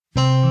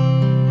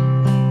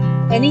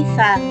Any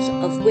fans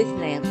of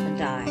Withnail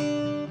and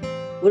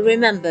I will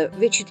remember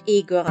Richard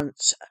E.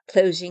 Grant's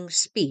closing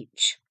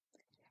speech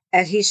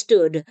as he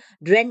stood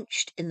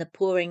drenched in the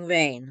pouring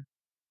rain.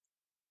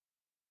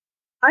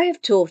 I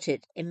have taught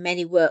it in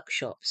many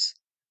workshops,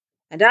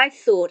 and I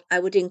thought I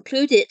would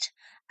include it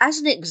as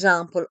an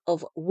example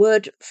of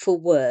word for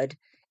word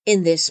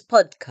in this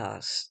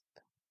podcast.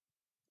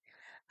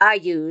 I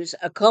use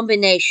a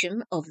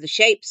combination of the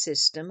shape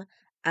system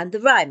and the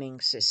rhyming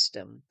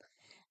system,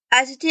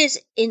 as it is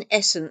in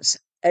essence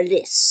a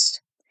list,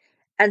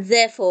 and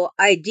therefore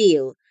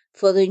ideal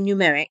for the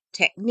numeric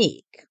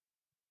technique.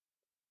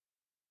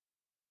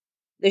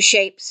 The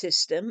shape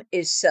system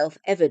is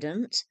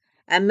self-evident,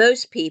 and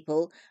most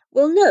people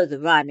will know the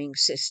rhyming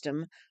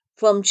system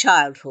from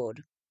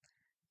childhood,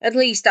 at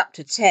least up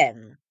to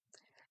 10,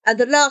 and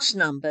the last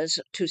numbers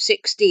to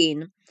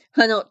 16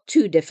 are not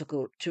too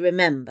difficult to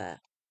remember.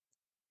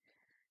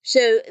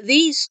 So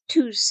these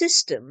two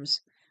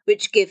systems,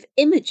 which give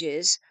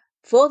images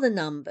for the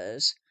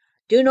numbers,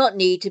 do not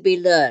need to be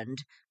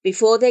learned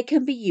before they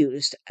can be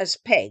used as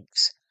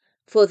pegs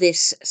for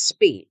this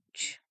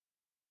speech.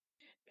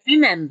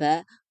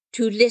 Remember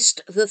to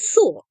list the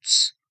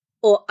thoughts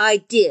or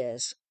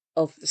ideas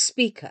of the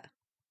speaker.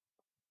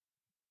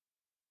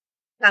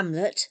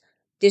 Hamlet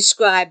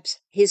describes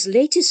his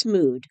latest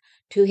mood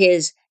to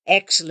his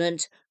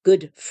excellent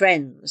good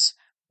friends,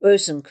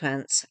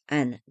 Rosencrantz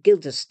and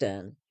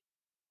Guildenstern.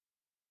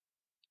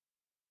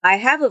 I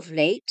have of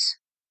late,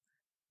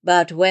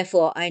 but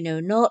wherefore I know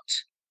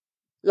not,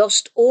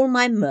 lost all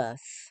my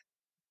mirth.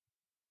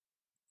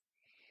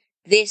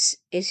 This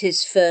is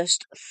his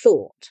first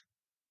thought,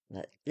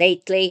 that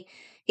lately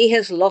he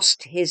has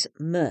lost his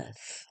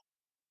mirth.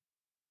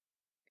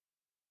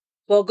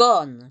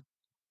 Forgone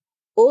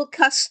all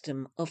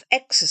custom of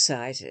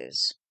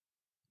exercises.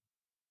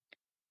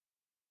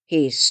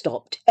 He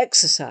stopped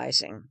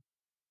exercising.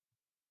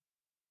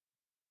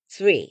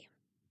 3.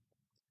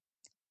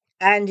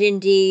 And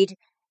indeed,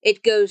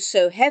 it goes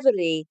so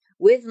heavily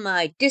with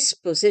my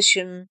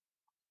disposition.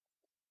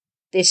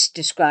 This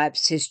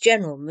describes his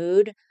general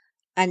mood,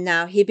 and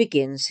now he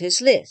begins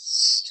his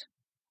list.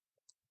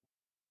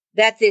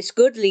 That this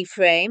goodly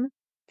frame,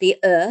 the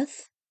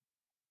earth,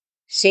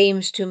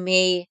 seems to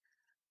me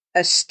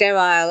a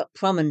sterile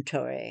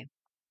promontory.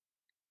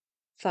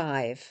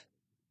 5.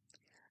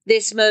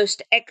 This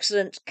most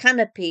excellent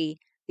canopy,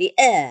 the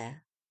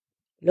air,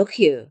 look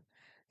you,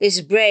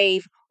 this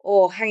brave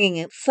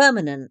o'erhanging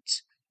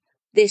firmament,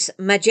 this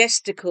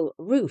majestical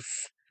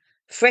roof,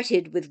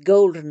 fretted with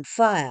golden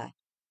fire.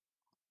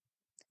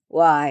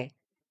 Why,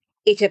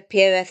 it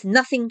appeareth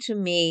nothing to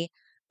me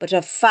but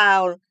a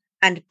foul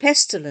and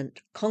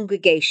pestilent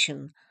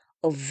congregation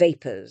of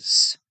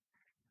vapours.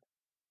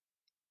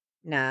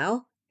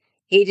 Now,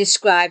 he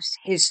describes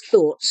his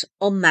thoughts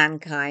on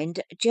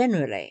mankind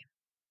generally.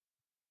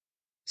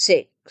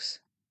 6.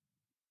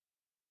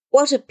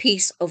 What a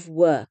piece of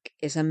work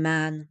is a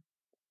man!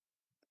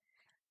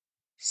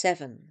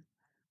 7.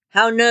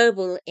 How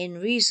noble in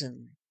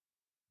reason!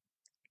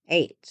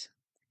 8.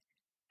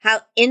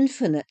 How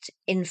infinite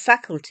in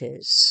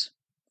faculties!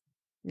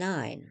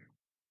 9.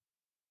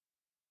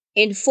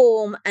 In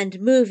form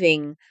and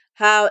moving,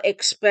 how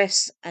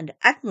express and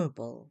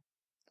admirable!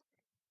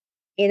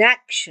 In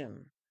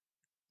action,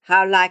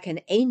 how like an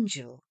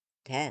angel!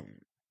 10.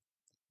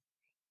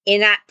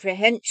 In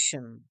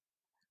apprehension,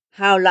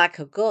 how like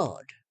a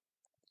god!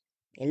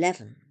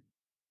 11.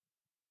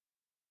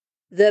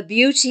 The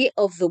beauty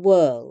of the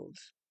world!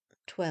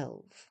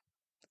 12.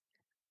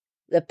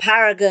 The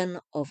paragon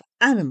of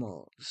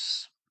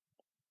animals!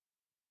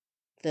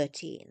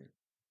 13.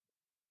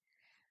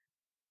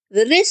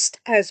 The list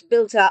has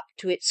built up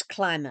to its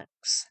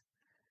climax,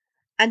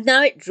 and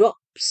now it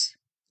drops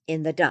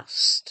in the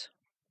dust.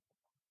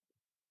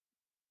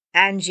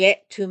 And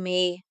yet to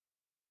me,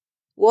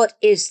 what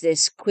is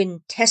this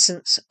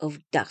quintessence of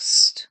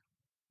dust?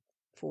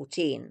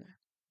 14.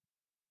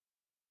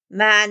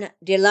 Man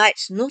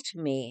delights not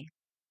me,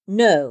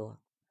 no,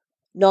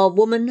 nor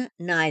woman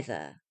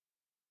neither,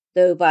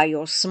 though by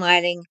your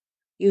smiling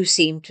you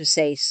seem to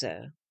say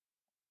so.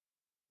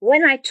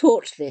 When I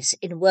taught this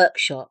in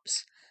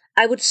workshops,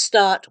 I would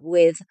start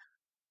with,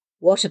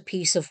 what a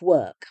piece of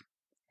work,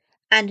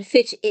 and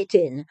fit it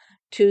in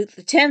to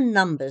the 10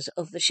 numbers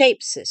of the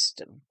shape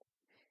system.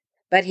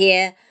 But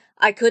here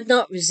I could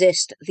not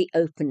resist the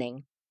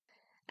opening,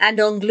 and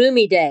on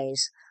gloomy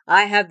days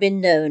I have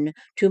been known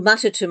to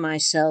mutter to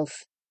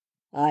myself,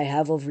 I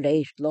have of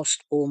late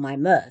lost all my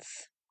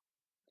mirth.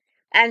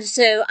 And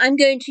so I'm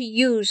going to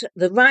use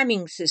the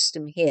rhyming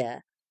system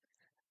here,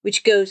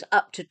 which goes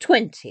up to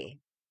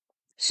 20.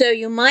 So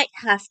you might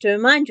have to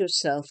remind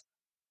yourself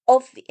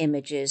of the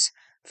images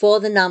for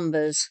the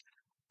numbers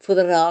for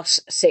the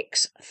last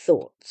 6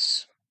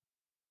 thoughts.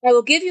 I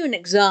will give you an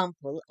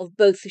example of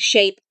both the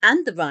shape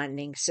and the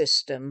rhyming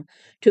system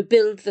to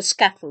build the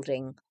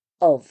scaffolding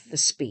of the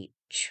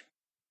speech.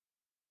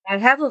 I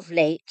have of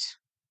late,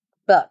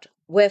 but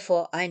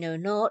wherefore I know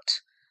not,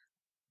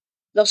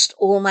 lost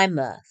all my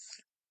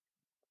mirth.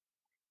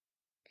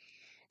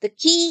 The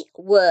key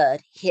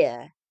word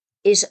here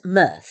is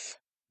mirth,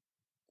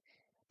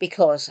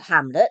 because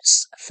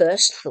Hamlet's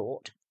first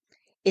thought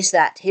is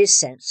that his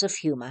sense of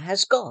humour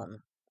has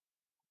gone.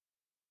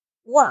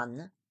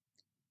 1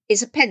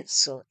 is a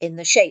pencil in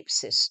the shape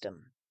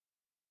system.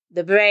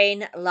 The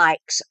brain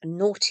likes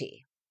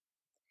naughty,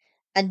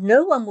 and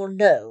no one will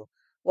know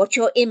what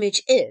your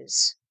image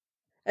is,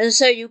 and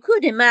so you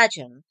could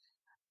imagine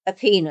a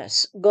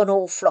penis gone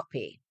all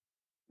floppy.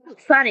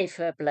 Funny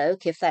for a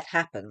bloke if that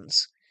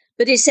happens,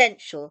 but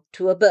essential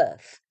to a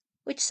birth,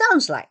 which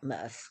sounds like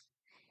mirth,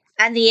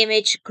 and the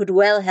image could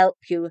well help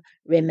you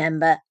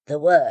remember the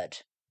word,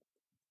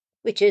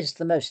 which is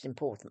the most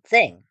important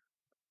thing.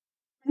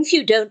 If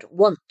you don't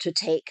want to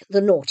take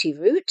the naughty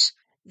route,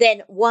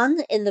 then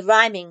 1 in the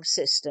rhyming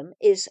system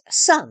is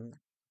sun,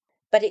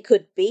 but it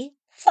could be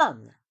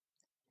fun,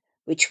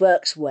 which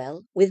works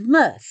well with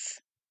mirth.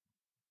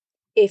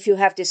 If you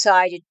have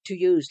decided to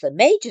use the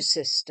major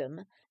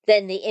system,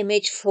 then the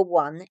image for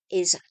 1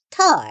 is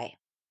tie.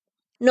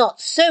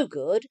 Not so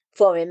good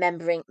for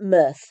remembering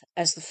mirth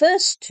as the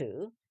first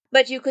 2,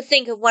 but you could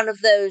think of one of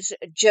those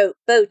joke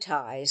bow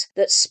ties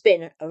that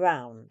spin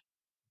around.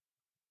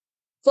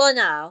 For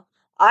now,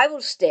 I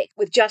will stick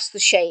with just the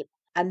shape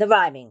and the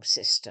rhyming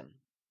system.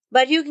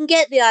 But you can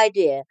get the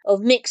idea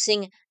of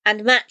mixing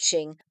and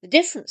matching the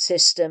different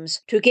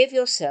systems to give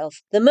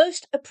yourself the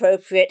most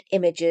appropriate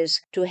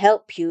images to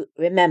help you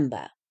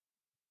remember.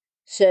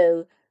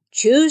 So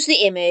choose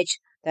the image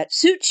that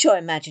suits your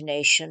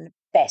imagination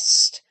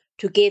best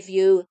to give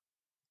you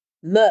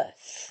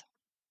mirth.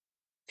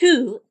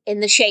 2 in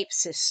the shape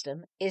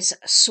system is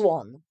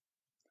swan.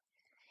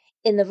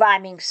 In the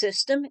rhyming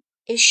system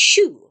is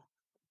shoe.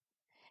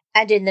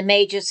 And in the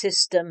major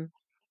system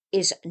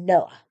is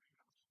Noah.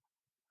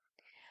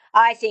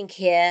 I think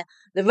here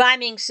the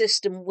rhyming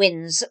system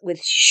wins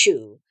with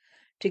shoe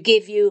to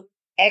give you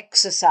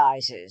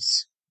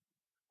exercises.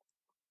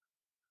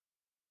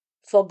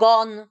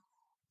 Forgone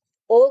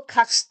all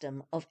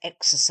custom of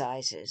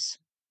exercises.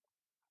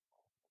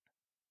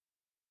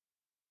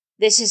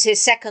 This is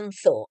his second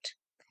thought.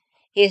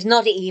 He is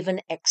not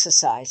even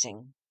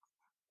exercising.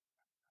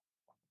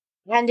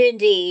 And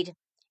indeed,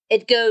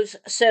 it goes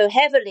so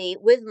heavily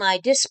with my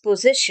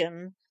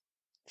disposition,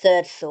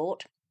 third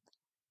thought,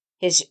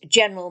 his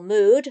general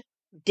mood,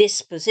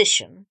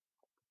 disposition.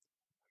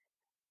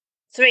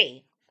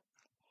 3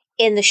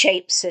 in the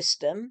shape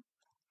system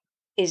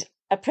is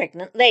a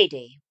pregnant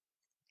lady.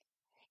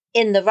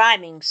 In the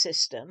rhyming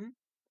system,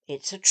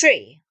 it's a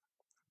tree.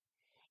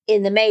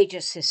 In the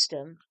major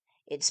system,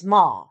 it's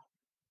Ma.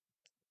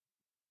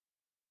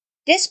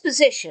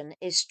 Disposition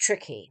is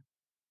tricky,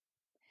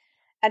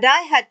 and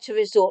I had to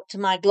resort to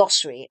my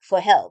glossary for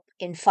help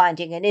in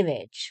finding an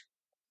image.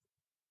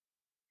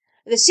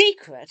 The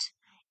secret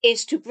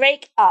is to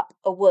break up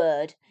a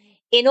word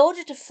in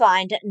order to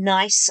find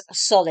nice,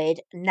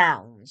 solid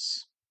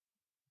nouns.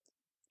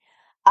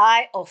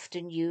 I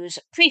often use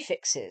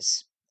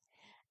prefixes,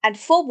 and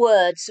for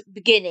words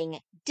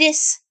beginning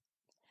dis,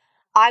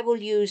 I will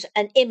use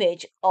an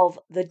image of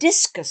the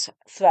discus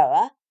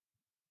thrower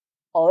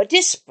or a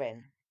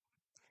disprin.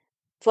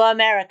 For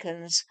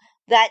Americans,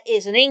 that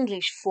is an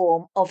English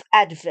form of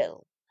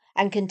Advil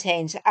and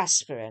contains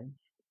aspirin.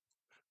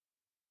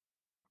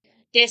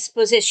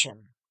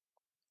 Disposition.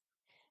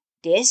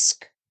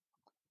 Disc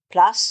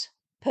plus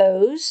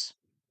pose,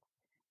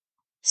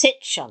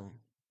 sit-shun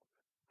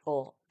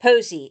or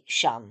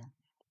posy-shun.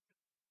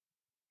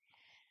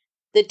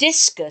 The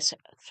discus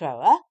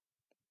thrower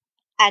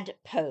and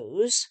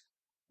pose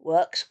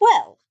works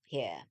well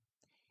here.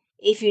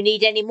 If you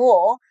need any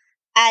more,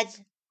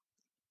 add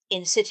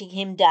in sitting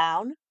him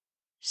down,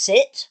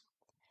 sit,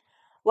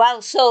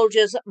 while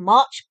soldiers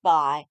march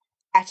by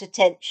at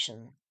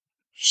attention,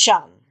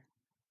 shun.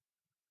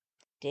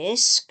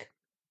 Disc,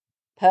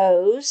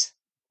 pose,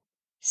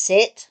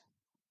 sit,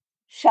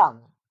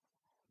 shun.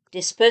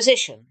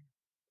 Disposition.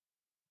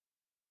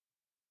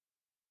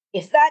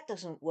 If that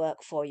doesn't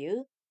work for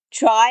you,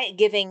 try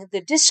giving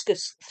the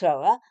discus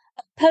thrower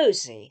a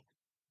posy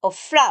of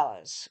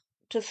flowers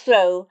to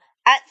throw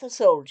at the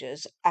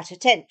soldiers at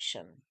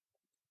attention.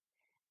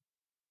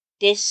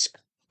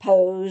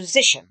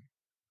 Disposition.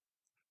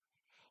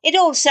 It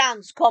all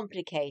sounds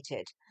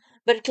complicated,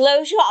 but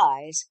close your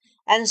eyes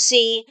and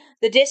see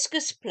the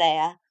discus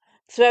player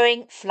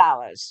throwing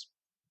flowers.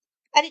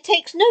 And it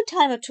takes no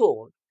time at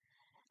all,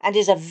 and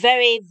is a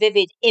very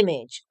vivid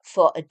image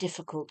for a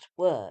difficult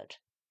word.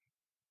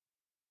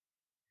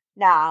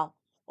 Now,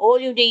 all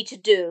you need to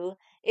do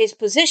is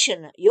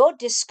position your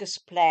discus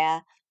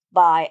player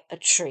by a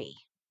tree.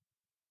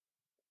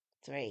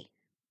 3.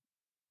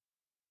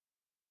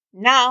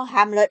 Now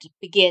Hamlet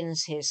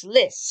begins his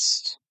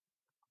list.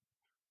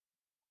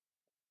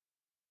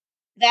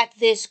 That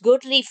this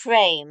goodly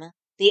frame,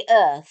 the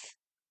earth,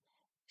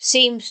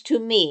 seems to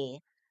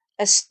me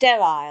a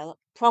sterile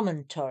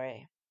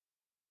promontory.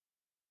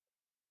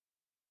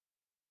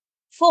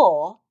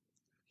 4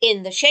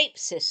 in the shape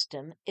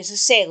system is a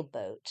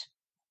sailboat.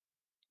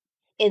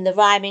 In the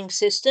rhyming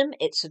system,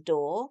 it's a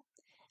door,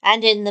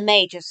 And in the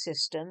major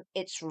system,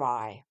 it's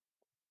Rye.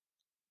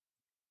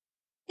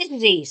 It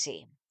is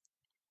easy.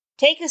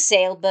 Take a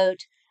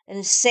sailboat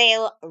and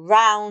sail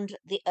round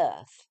the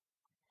earth.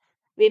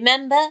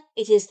 Remember,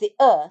 it is the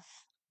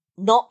earth,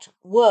 not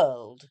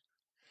world.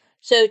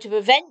 So to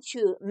prevent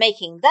you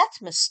making that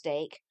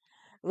mistake,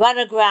 run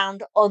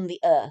aground on the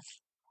earth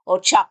or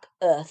chuck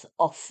earth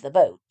off the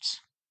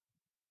boat.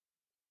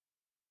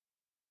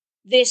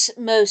 This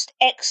most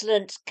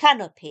excellent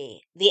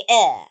canopy, the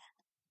air.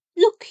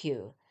 Look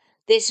you,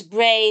 this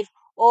brave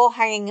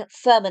o'erhanging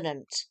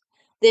firmament,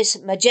 this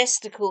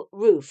majestical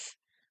roof,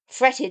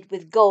 fretted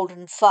with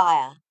golden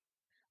fire.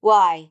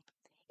 Why,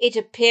 it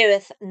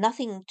appeareth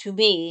nothing to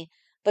me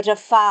but a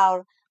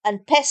foul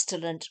and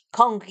pestilent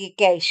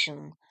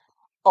congregation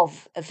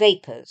of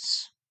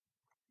vapours.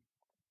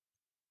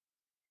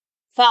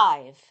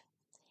 5.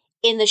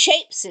 In the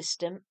shape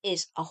system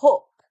is a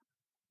hook.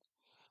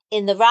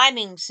 In the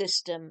rhyming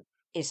system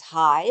is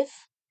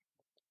hive.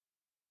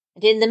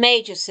 And in the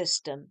major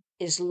system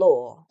is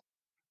law.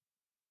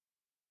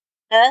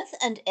 Earth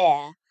and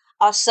air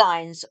are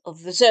signs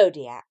of the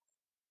zodiac.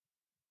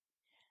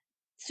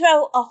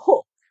 Throw a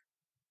hook,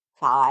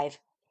 5,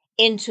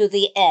 into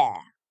the air.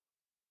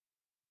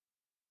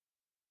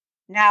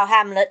 Now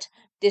Hamlet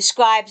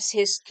describes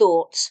his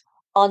thoughts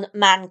on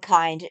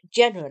mankind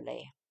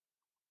generally.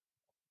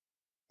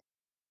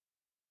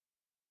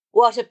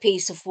 What a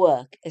piece of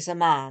work is a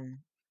man.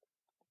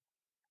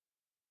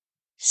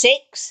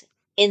 6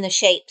 in the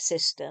shape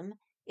system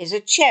is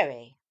a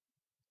cherry.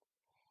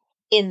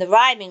 In the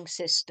rhyming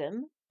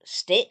system,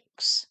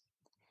 sticks.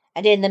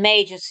 And in the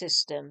major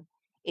system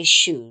is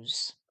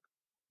shoes.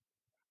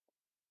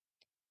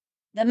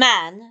 The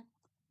man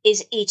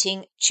is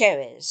eating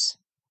cherries.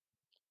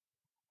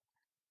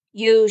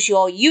 Use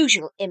your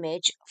usual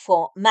image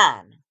for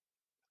man.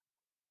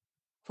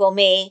 For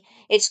me,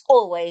 it's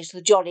always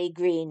the jolly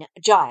green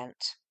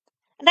giant,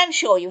 and I'm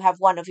sure you have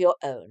one of your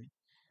own.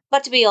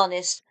 But to be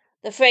honest,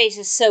 the phrase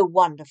is so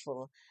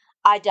wonderful,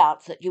 I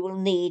doubt that you will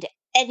need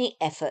any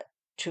effort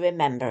to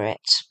remember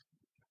it.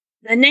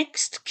 The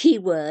next key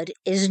word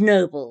is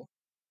noble.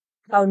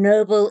 How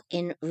noble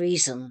in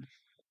reason.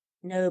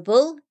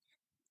 Noble,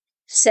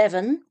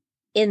 7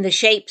 in the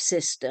shape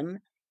system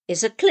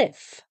is a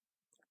cliff.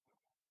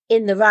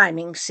 In the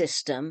rhyming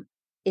system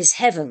is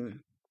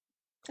heaven.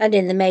 And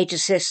in the major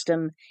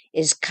system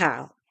is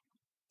cow.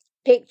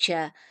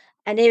 Picture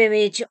an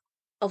image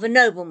of a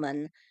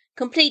nobleman,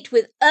 complete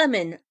with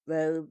ermine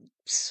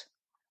robes.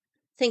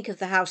 Think of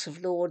the House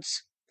of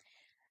Lords,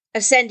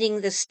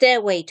 ascending the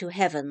stairway to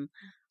heaven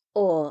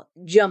or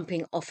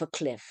jumping off a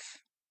cliff.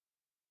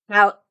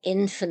 How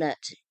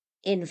infinite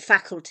in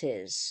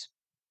faculties.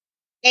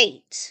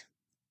 8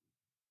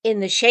 in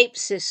the shape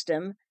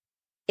system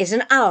is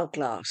an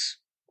hourglass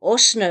or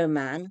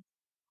snowman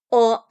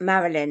or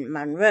Marilyn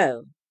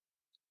Monroe.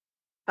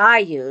 I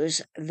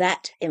use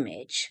that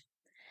image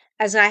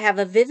as I have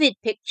a vivid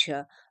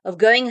picture of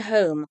going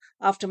home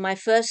after my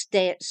first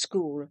day at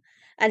school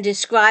and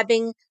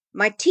describing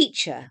my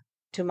teacher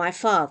to my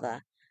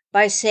father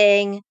by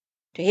saying,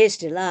 to his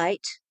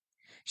delight,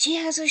 "She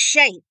has a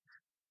shape."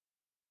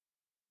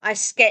 I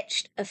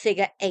sketched a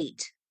figure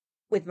 8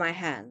 with my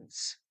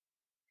hands.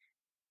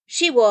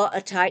 She wore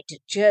a tight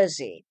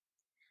jersey,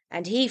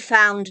 and he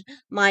found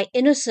my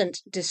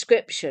innocent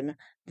description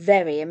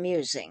very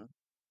amusing.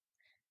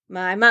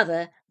 My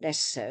mother less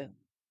so.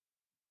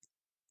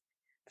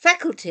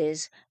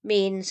 Faculties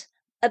means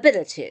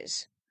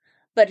abilities,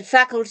 but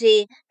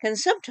faculty can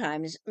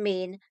sometimes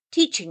mean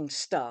teaching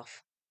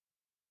staff.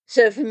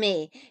 So for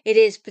me, it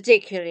is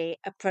particularly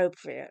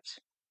appropriate.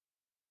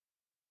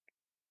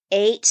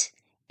 8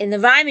 in the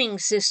rhyming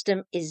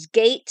system is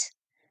gate,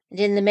 and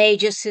in the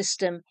major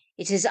system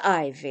it is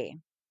ivy.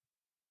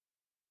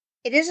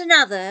 It is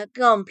another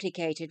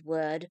complicated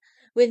word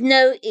with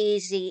no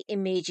easy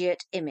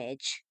immediate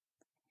image.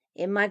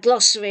 In my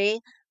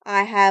glossary,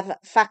 I have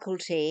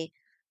faculty,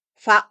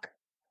 fuck,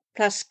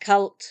 plus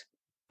cult,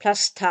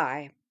 plus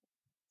tie.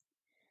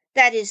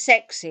 That is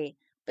sexy,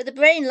 but the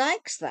brain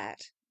likes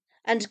that,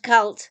 and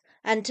cult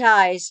and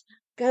ties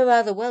go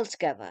rather well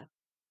together.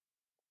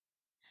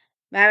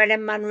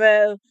 Marilyn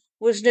Monroe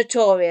was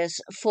notorious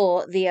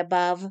for the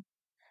above,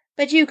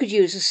 but you could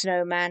use a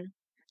snowman.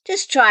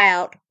 Just try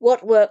out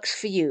what works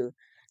for you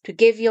to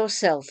give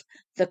yourself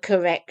the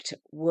correct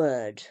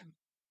word.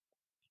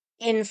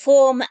 In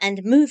form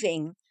and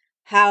moving,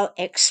 how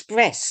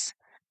express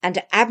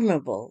and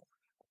admirable.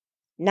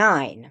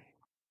 9.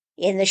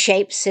 In the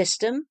shape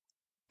system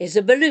is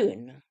a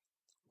balloon.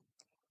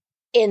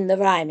 In the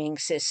rhyming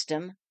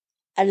system,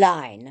 a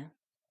line.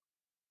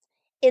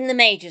 In the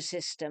major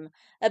system,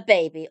 a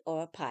baby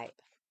or a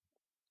pipe.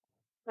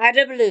 Add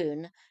a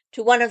balloon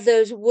to one of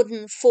those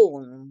wooden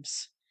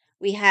forms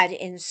we had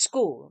in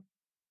school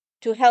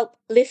to help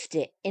lift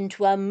it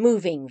into a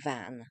moving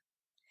van,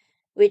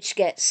 which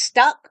gets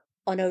stuck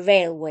on a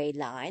railway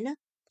line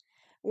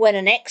when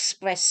an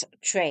express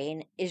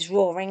train is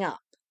roaring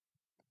up.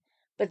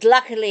 But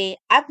luckily,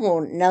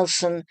 Admiral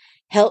Nelson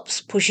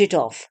helps push it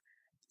off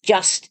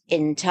just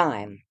in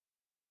time.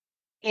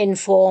 In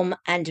form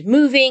and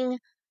moving,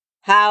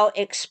 how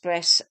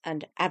express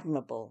and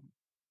admirable.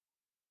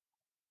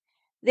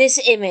 This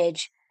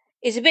image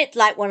is a bit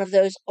like one of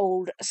those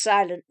old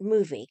silent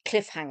movie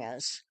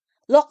cliffhangers.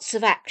 Lots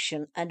of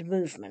action and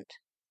movement.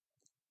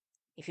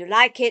 If you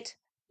like it,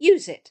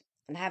 use it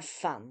and have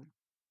fun.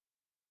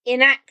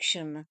 In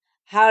action,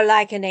 how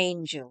like an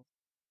angel.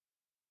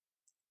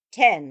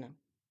 10.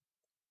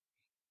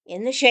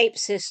 In the shape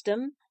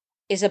system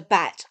is a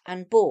bat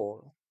and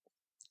ball.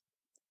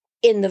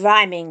 In the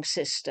rhyming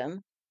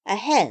system, a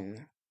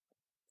hen.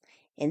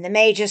 In the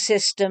major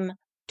system,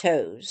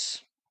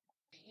 toes.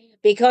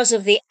 Because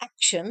of the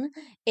action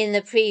in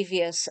the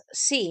previous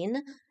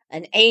scene,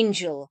 an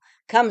angel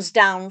comes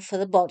down for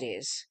the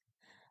bodies,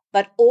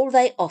 but all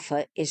they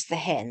offer is the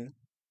hen.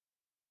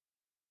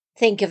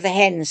 Think of the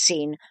hen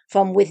scene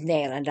from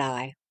Withnail and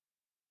I.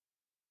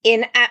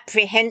 In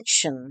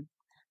apprehension,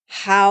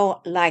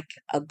 how like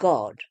a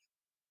god.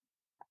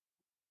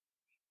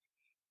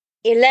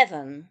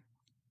 11.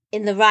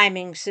 In the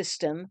rhyming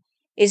system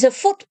is a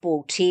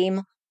football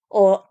team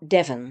or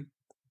Devon.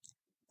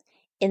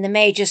 In the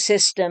major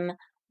system,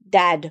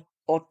 dad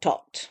or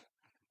tot.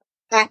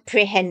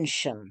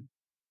 Apprehension.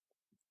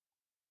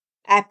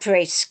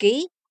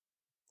 Après-ski,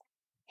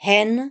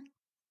 hen,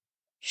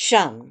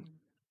 shun,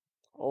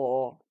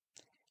 or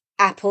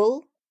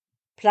apple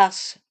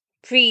plus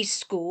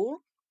preschool,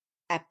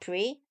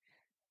 après,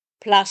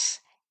 plus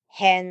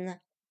hen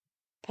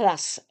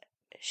plus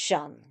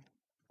shun.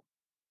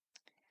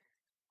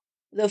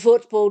 The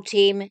football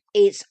team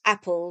eats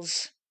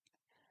apples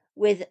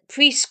with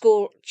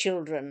preschool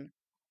children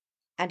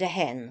and a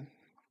hen.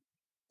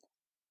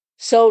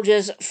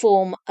 Soldiers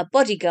form a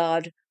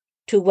bodyguard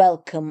to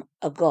welcome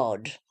a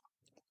god.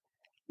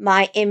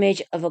 My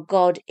image of a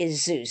god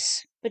is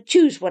Zeus, but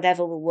choose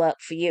whatever will work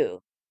for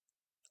you.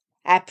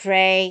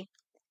 Après,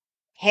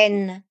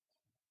 hen,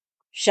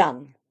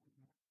 shun.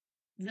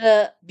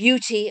 The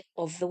beauty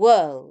of the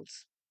world.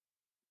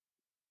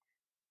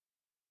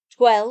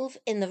 12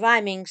 in the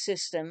rhyming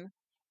system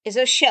is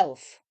a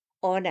shelf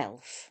or an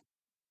elf.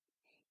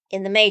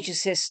 In the major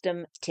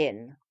system,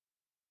 tin.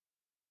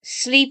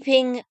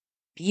 Sleeping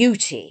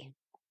Beauty.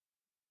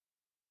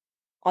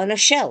 On a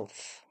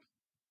shelf.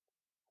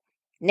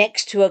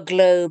 Next to a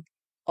globe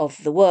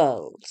of the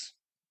world.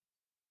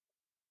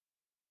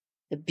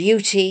 The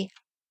beauty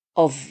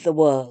of the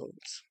world.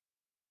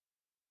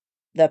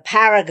 The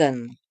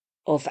paragon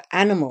of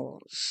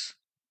animals.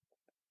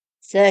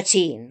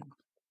 13.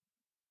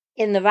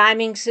 In the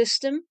rhyming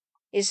system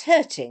is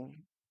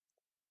hurting.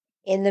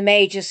 In the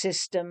major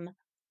system,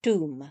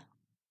 doom.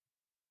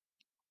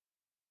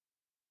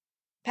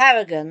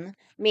 Paragon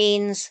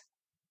means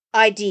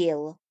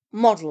ideal,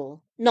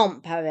 model,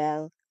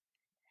 nonpareil,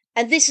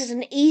 and this is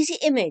an easy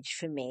image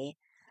for me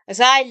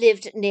as I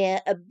lived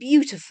near a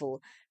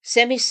beautiful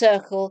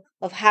semicircle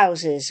of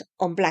houses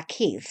on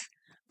Blackheath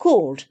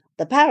called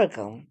the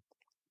Paragon.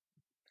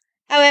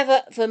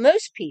 However, for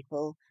most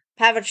people,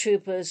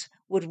 paratroopers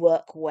would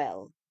work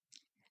well,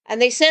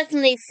 and they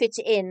certainly fit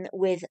in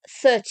with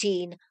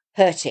 13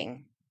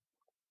 hurting.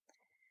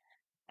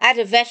 Add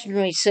a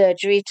veterinary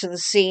surgery to the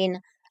scene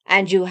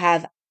and you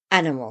have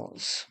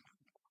animals.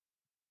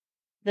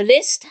 The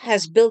list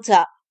has built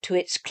up to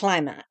its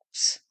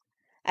climax,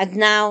 and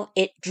now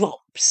it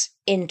drops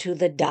into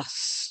the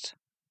dust.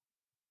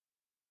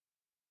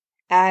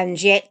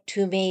 And yet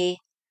to me,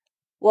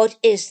 what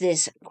is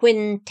this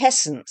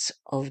quintessence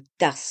of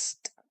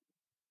dust?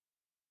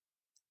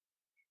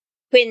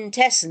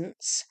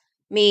 Quintessence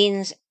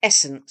means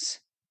essence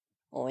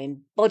or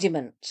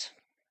embodiment.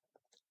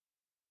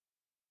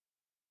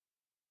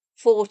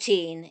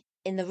 14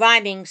 in the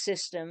rhyming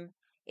system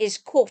is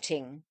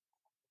courting.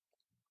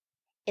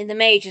 In the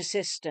major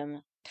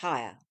system,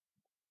 tire.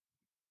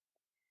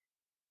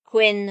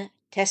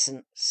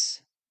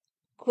 Quintessence.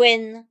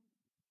 Quin,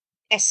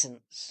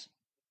 essence.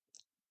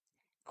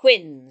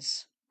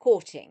 Quins,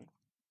 courting.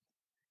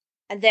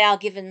 And they are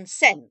given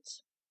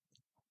scent,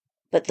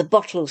 but the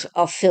bottles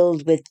are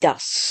filled with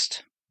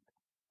dust.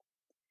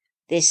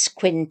 This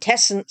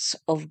quintessence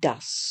of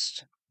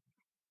dust.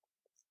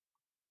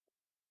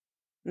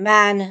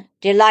 Man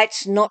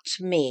delights not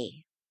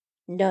me,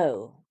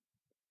 no.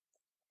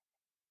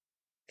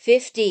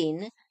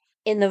 15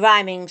 in the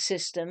rhyming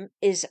system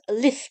is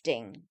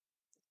lifting.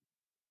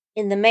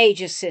 In the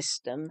major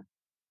system,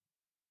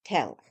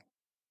 tell.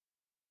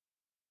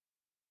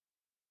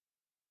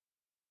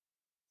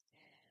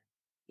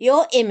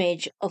 Your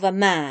image of a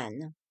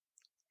man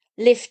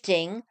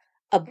lifting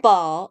a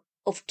bar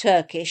of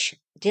Turkish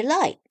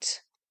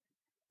delight,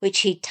 which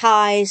he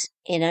ties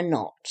in a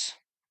knot.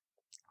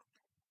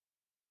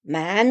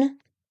 Man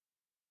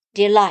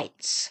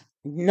delights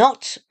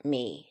not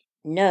me,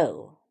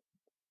 no.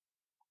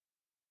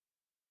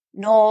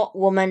 Nor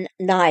woman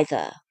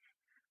neither,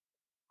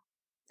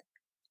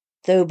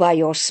 though by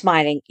your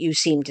smiling you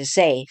seem to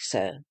say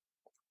so.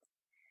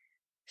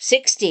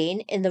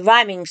 16 in the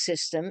rhyming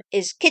system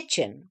is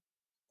kitchen.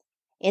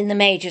 In the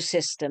major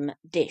system,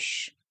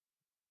 dish.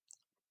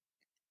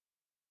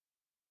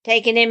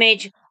 Take an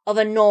image of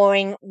a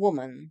gnawing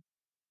woman.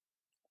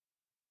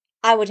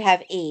 I would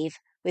have Eve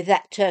with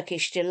that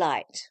Turkish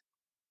delight.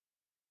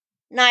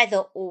 Neither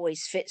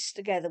always fits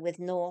together with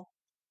nor.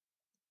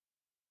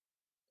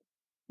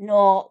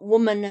 Nor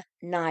woman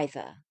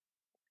neither.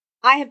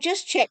 I have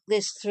just checked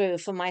this through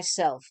for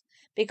myself,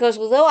 because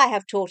although I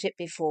have taught it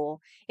before,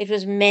 it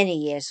was many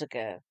years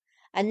ago,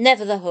 and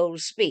never the whole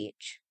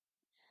speech.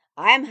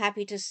 I am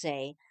happy to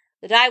say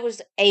that I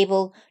was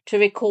able to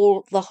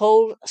recall the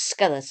whole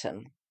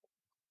skeleton.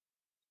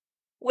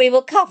 We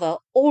will cover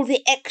all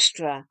the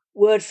extra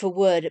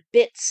word-for-word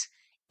bits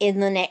in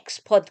the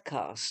next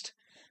podcast,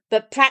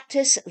 but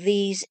practice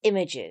these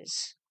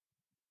images.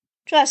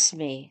 Trust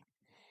me,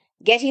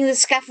 getting the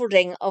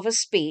scaffolding of a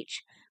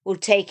speech will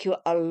take you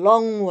a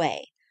long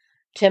way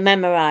to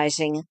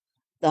memorizing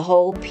the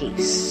whole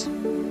piece.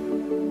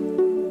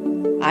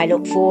 I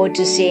look forward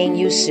to seeing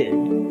you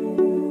soon.